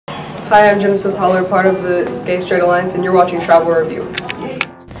Hi, I'm Genesis Holler, part of the Gay Straight Alliance, and you're watching Travel Review.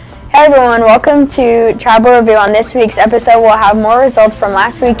 Hey everyone, welcome to Travel Review. On this week's episode, we'll have more results from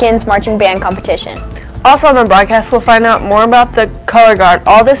last weekend's marching band competition. Also on the broadcast, we'll find out more about the color guard.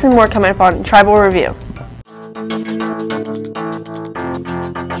 All this and more coming up on Tribal Review.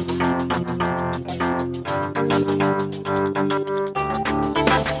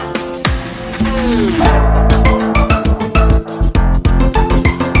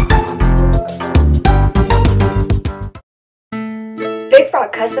 Big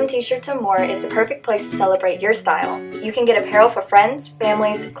Frog Custom T-shirts and more is the perfect place to celebrate your style. You can get apparel for friends,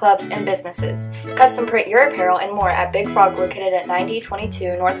 families, clubs, and businesses. Custom print your apparel and more at Big Frog, located at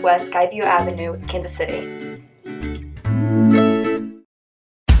 9022 Northwest Skyview Avenue, Kansas City.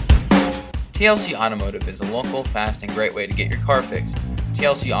 TLC Automotive is a local, fast, and great way to get your car fixed.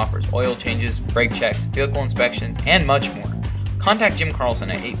 TLC offers oil changes, brake checks, vehicle inspections, and much more. Contact Jim Carlson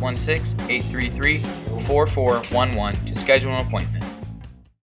at 816-833-4411 to schedule an appointment.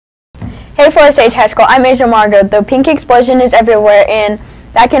 Hey Forest H High School, I'm Asia Margot. The pink explosion is everywhere, and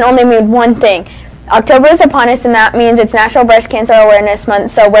that can only mean one thing. October is upon us, and that means it's National Breast Cancer Awareness Month,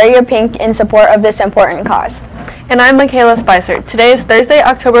 so wear your pink in support of this important cause. And I'm Michaela Spicer. Today is Thursday,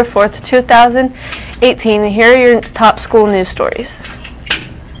 October 4th, 2018, and here are your top school news stories.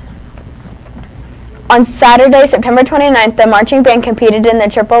 On Saturday, September 29th, the marching band competed in the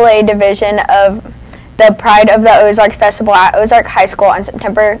AAA division of the Pride of the Ozark Festival at Ozark High School. On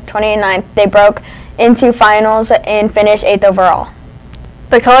September 29th, they broke into finals and finished 8th overall.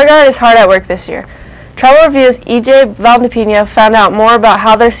 The color guard is hard at work this year. Travel Review's EJ Valdepina found out more about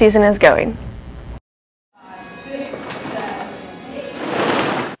how their season is going.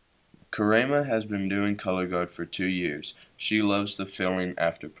 Karema has been doing color guard for 2 years. She loves the feeling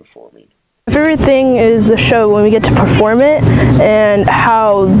after performing. My favorite thing is the show when we get to perform it and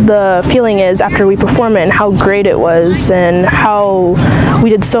how the feeling is after we perform it and how great it was and how we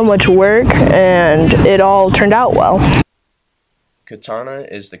did so much work and it all turned out well. Katana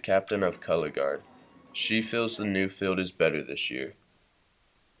is the captain of color guard. She feels the new field is better this year.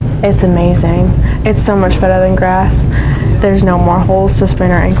 It's amazing. It's so much better than grass. There's no more holes to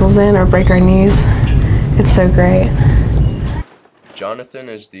sprain our ankles in or break our knees. It's so great. Jonathan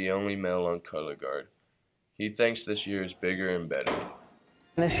is the only male on color guard. He thinks this year is bigger and better.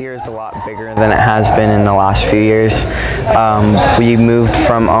 This year is a lot bigger than it has been in the last few years. We moved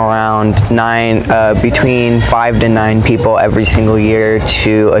from around between 5 to 9 people every single year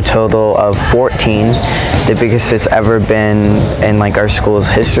to a total of 14, the biggest it's ever been in our school's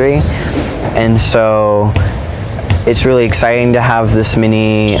history. And so it's really exciting to have this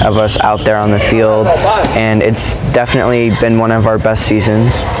many of us out there on the field, and it's definitely been one of our best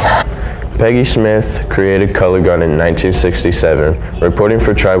seasons. Peggy Smith created color guard in 1967. Reporting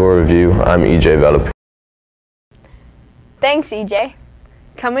for Tribal Review, I'm EJ Valdepina. Thanks, EJ.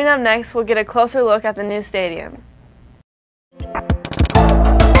 Coming up next, we'll get a closer look at the new stadium.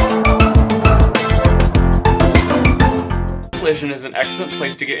 Collision is an excellent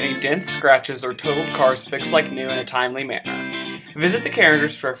place to get any dents, scratches, or totaled cars fixed like new in a timely manner. Visit the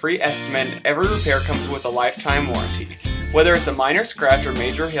Carrenders for a free estimate, and every repair comes with a lifetime warranty. Whether it's a minor scratch or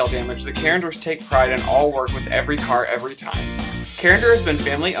major hail damage, the Carrenders take pride in all work with every car every time. Carrender has been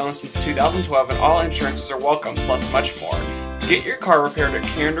family owned since 2012 and all insurances are welcome, plus much more. Get your car repaired at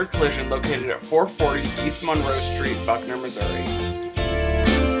Carrender Collision, located at 440 East Monroe Street, Buckner, Missouri.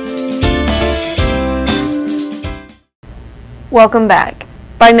 Welcome back.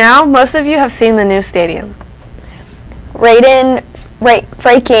 By now, most of you have seen the new stadium. Raiden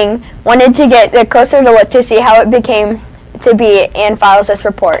Fraking wanted to get a closer look to see how it became to be and files this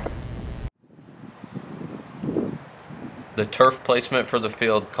report. The turf placement for the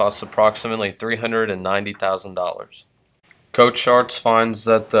field costs approximately $390,000. Coach Schartz finds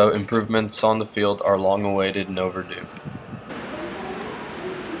that the improvements on the field are long awaited and overdue.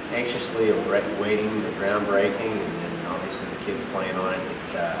 Anxiously awaiting the groundbreaking, and then obviously the kids playing on it.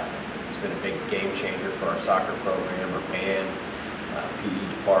 It's been a big game changer for our soccer program, our band, PE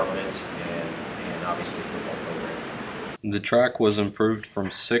department, and obviously football program. The track was improved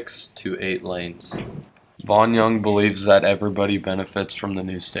from 6 to 8 lanes. Vaughn Young believes that everybody benefits from the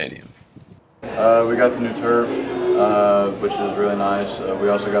new stadium. We got the new turf, which is really nice. We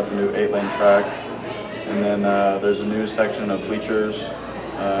also got the new 8-lane track, and then there's a new section of bleachers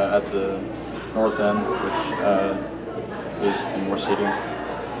at the north end, which is for more seating.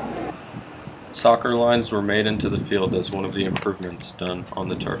 Soccer lines were made into the field as one of the improvements done on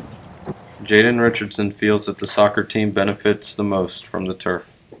the turf. Jaden Richardson feels that the soccer team benefits the most from the turf.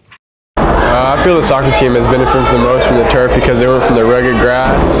 I feel the soccer team has benefited the most from the turf because they went from the rugged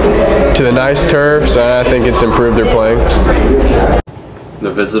grass to the nice turf, so I think it's improved their playing.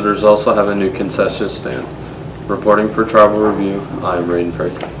 The visitors also have a new concession stand. Reporting for Travel Review, I'm Raiden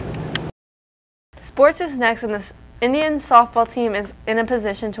Fraker. Sports is next, and the Indian softball team is in a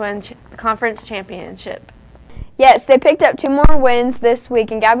position to win conference championship. Yes, they picked up 2 more wins this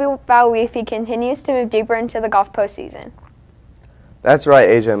week, and Gabby Bawifi continues to move deeper into the golf postseason. That's right,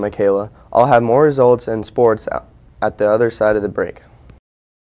 Asia and Michaela. I'll have more results in sports at the other side of the break.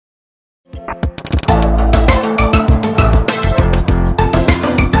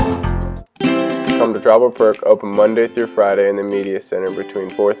 Come to Travel Perk, open Monday through Friday in the Media Center between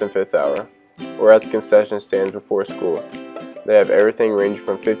 4th and 5th hour. We're at the concession stands before school. They have everything ranging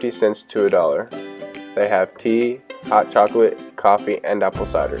from 50 cents to $1. They have tea, hot chocolate, coffee, and apple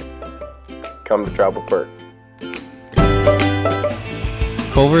cider. Come to Travel Perk.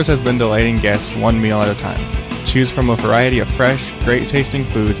 Culver's has been delighting guests one meal at a time. Choose from a variety of fresh, great-tasting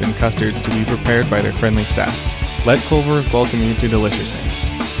foods and custards to be prepared by their friendly staff. Let Culver's welcome you to deliciousness.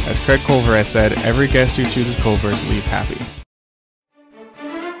 As Craig Culver has said, every guest who chooses Culver's leaves happy.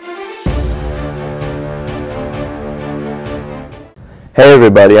 Hey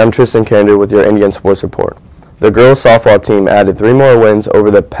everybody, I'm Tristan Kander with your Indian Sports Report. The girls softball team added 3 more wins over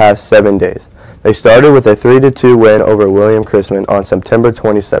the past 7 days. They started with a 3-2 win over William Chrisman on September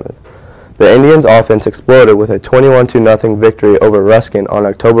 27th. The Indians' offense exploded with a 21-0 victory over Ruskin on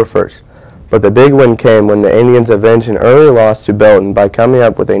October 1st. But the big win came when the Indians avenged an early loss to Belton by coming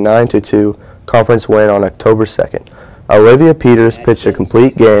up with a 9-2 conference win on October 2nd. Olivia Peters pitched a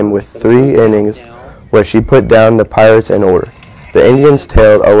complete game with 3 innings where she put down the Pirates in order. The Indians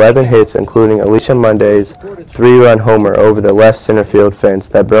tailed 11 hits, including Alicia Monday's 3-run homer over the left center field fence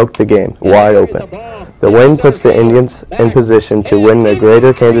that broke the game wide open. The win puts the Indians in position to win the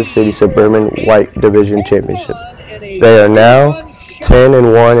Greater Kansas City Suburban White Division Championship. They are now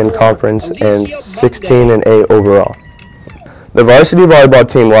 10-1 in conference and 16-8 overall. The varsity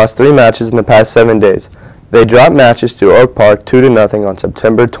volleyball team lost 3 matches in the past 7 days. They dropped matches to Oak Park 2-0 on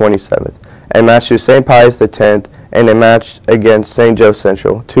September 27th, a match to St. Pius X, and a match against St. Joe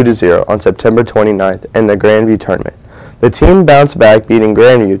Central 2-0 on September 29th in the Grandview tournament. The team bounced back, beating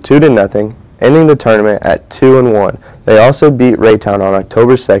Grandview 2-0, ending the tournament at 2-1. They also beat Raytown on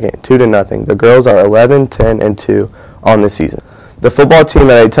October 2nd 2-0. The girls are 11-10-2 on the season. The football team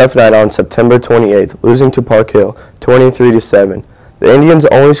had a tough night on September 28th, losing to Park Hill 23-7. The Indians'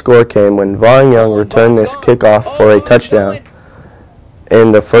 only score came when Vaughn Young returned this kickoff for a touchdown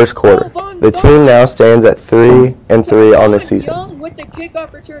in the first quarter. The team now stands at 3-3 on the season.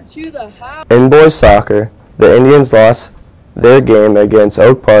 In boys soccer, the Indians lost their game against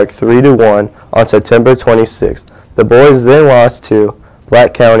Oak Park 3-1 on September 26th. The boys then lost to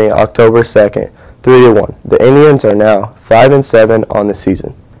Black County October 2nd 3-1. The Indians are now 5-7 on the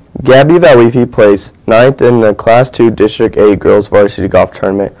season. Gabby Bawifi placed 9th in the Class II District 8 Girls Varsity Golf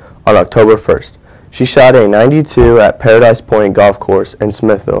Tournament on October 1st. She shot a 92 at Paradise Point Golf Course in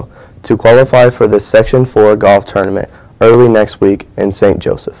Smithville to qualify for the Section 4 golf tournament early next week in St.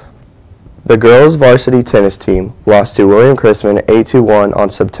 Joseph. The girls' varsity tennis team lost to William Chrisman 8-1 on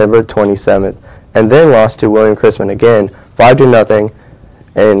September 27th and then lost to William Chrisman again 5-0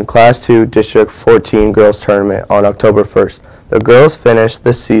 in Class II District 14 Girls Tournament on October 1st. The girls finished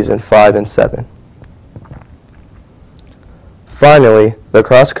this season 5-7. Finally, the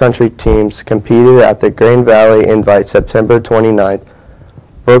cross-country teams competed at the Green Valley Invite September 29th.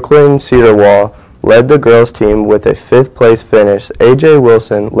 Brooklyn Cedarwall led the girls team with a 5th place finish. A.J.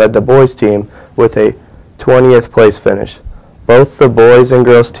 Wilson led the boys team with a 20th place finish. Both the boys and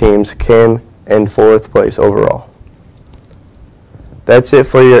girls teams came in 4th place overall. That's it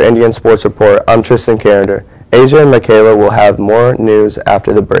for your Indian Sports Report. I'm Tristan Carrender. Asia and Michaela will have more news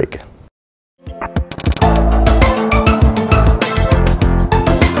after the break.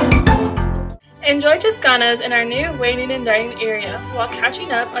 Enjoy Toscano's in our new waiting and dining area while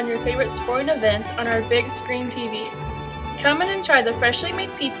catching up on your favorite sporting events on our big screen TVs. Come in and try the freshly made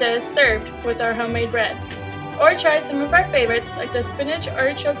pizzas served with our homemade bread. Or try some of our favorites like the spinach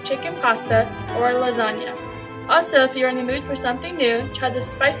artichoke chicken pasta or lasagna. Also, if you're in the mood for something new, try the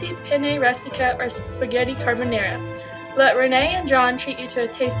spicy penne rustica or spaghetti carbonara. Let Renee and John treat you to a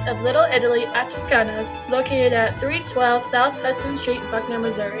taste of Little Italy at Toscano's, located at 312 South Hudson Street, Buckner,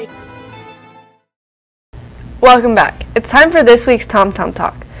 Missouri. Welcome back. It's time for this week's Tom Tom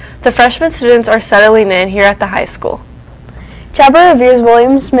Talk. The freshman students are settling in here at the high school. Travel Review's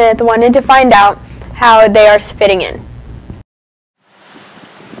William Smith wanted to find out how they are fitting in.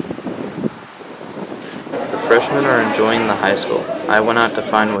 freshmen are enjoying the high school. I went out to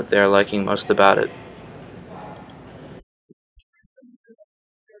find what they are liking most about it.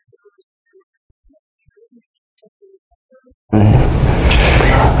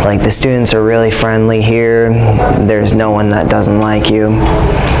 Like, the students are really friendly here. There's no one that doesn't like you.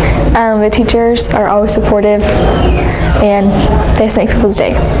 The teachers are always supportive and they just make people's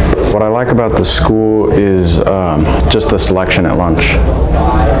day. What I like about the school is just the selection at lunch.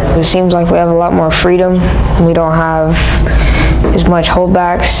 It seems like we have a lot more freedom. We don't have as much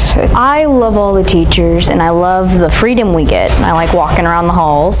holdbacks. I love all the teachers and I love the freedom we get. I like walking around the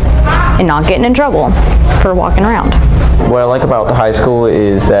halls and not getting in trouble for walking around. What I like about the high school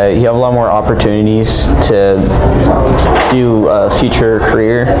is that you have a lot more opportunities to do a future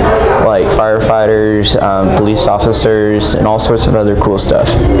career, like firefighters, police officers, and all sorts of other cool stuff.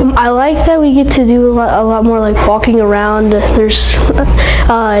 I like that we get to do a lot more like walking around. There's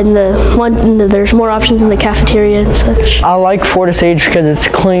there's more options in the cafeteria and such. I like Fortis Age because it's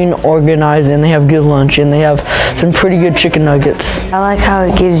clean, organized, and they have good lunch, and they have some pretty good chicken nuggets. I like how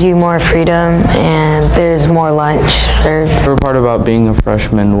it gives you more freedom and there's more lunch served. The favorite part about being a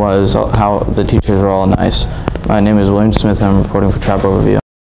freshman was how the teachers were all nice. My name is William Smith and I'm reporting for Trap Overview.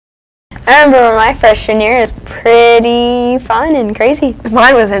 I remember my freshman year is pretty fun and crazy.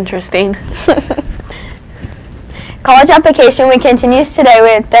 Mine was interesting. College application week continues today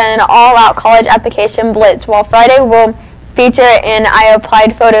with an all-out college application blitz, while Friday will feature an I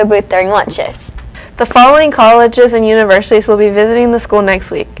applied photo booth during lunch shifts. The following colleges and universities will be visiting the school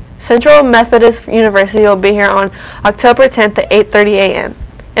next week. Central Methodist University will be here on October 10th at 8:30 a.m.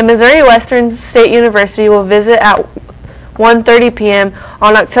 And Missouri Western State University will visit at 1:30 p.m.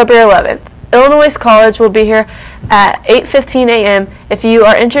 on October 11th. Illinois College will be here at 8:15 a.m. If you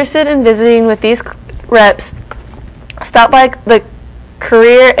are interested in visiting with these reps, stop by the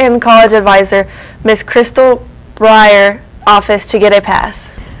Career and College Advisor, Miss Crystal Breyer office to get a pass.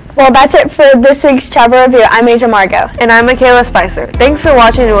 Well, that's it for this week's Travel Review. I'm Asia Margot. And I'm Michaela Spicer. Thanks for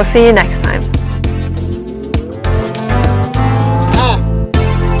watching and we'll see you next time.